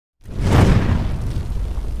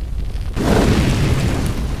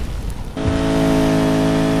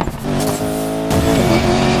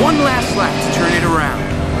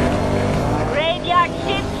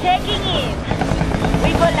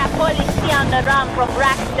the run from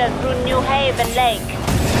Braxton through New Haven Lake.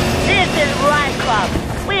 This is Ride Club.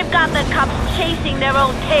 We've got the cops chasing their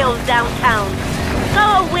own tails downtown.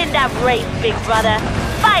 Go win that race, big brother.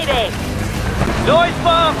 Fighting! Noise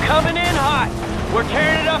bomb coming in hot. We're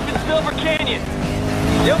tearing it up in Silver Canyon.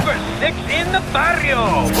 Silver 6 in the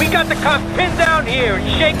barrio. We got the cops pinned down here and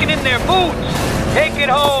shaking in their boots. Take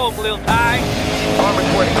it home, Lil Ty. Armor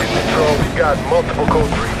 20 is control. We've got multiple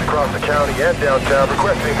code 3s across the county and downtown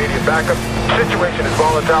requesting immediate backup. Situation is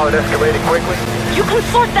volatile and escalating quickly. You can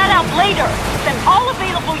sort that out later. Send all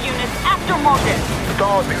available units after Morgan. With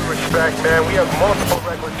all due respect, man, we have multiple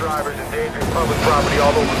reckless drivers endangering public property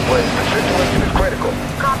all over the place. The situation is critical.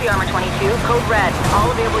 Copy, Armor 22. Code red.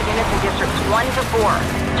 All available units in districts 1 to 4.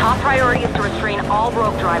 Top priority is to restrain all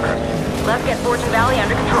rogue drivers. Let's get Fortune Valley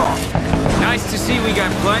under control. Nice to see we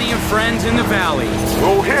got plenty of friends in the valley.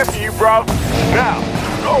 We'll hear from you, bro. Now,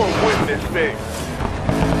 go and win this thing.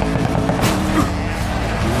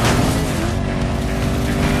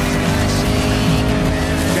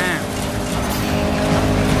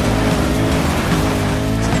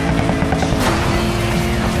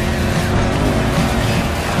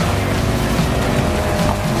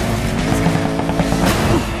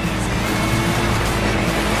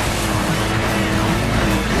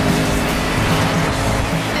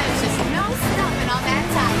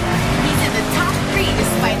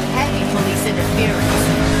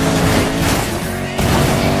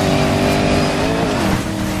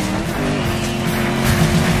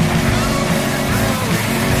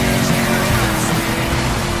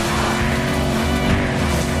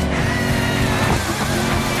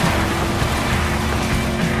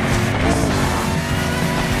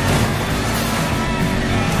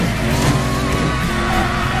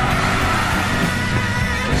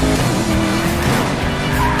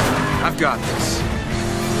 Got this.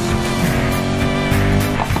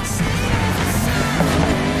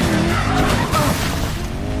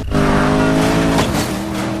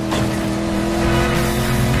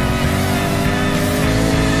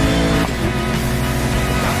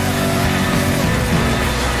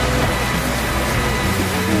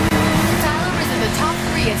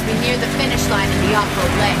 As we near the finish line in the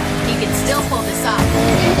off-road lane. He can still pull this off.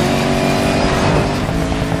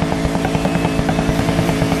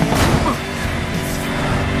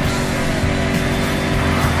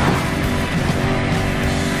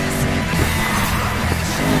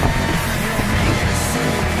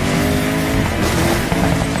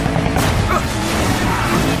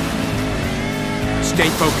 Stay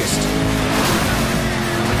focused.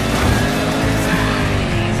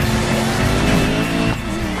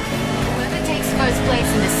 First place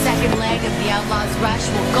in the second leg of the Outlaws Rush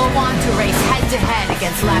will go on to race head-to-head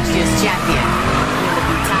against last year's champion. Will it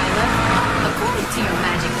be Tyler? According to your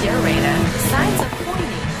magic curator, the signs are pointing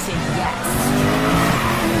to yes.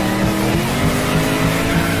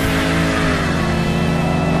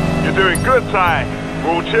 You're doing good, Ty.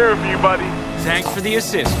 We'll cheer for you, buddy. Thanks for the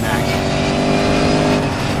assist, Mac.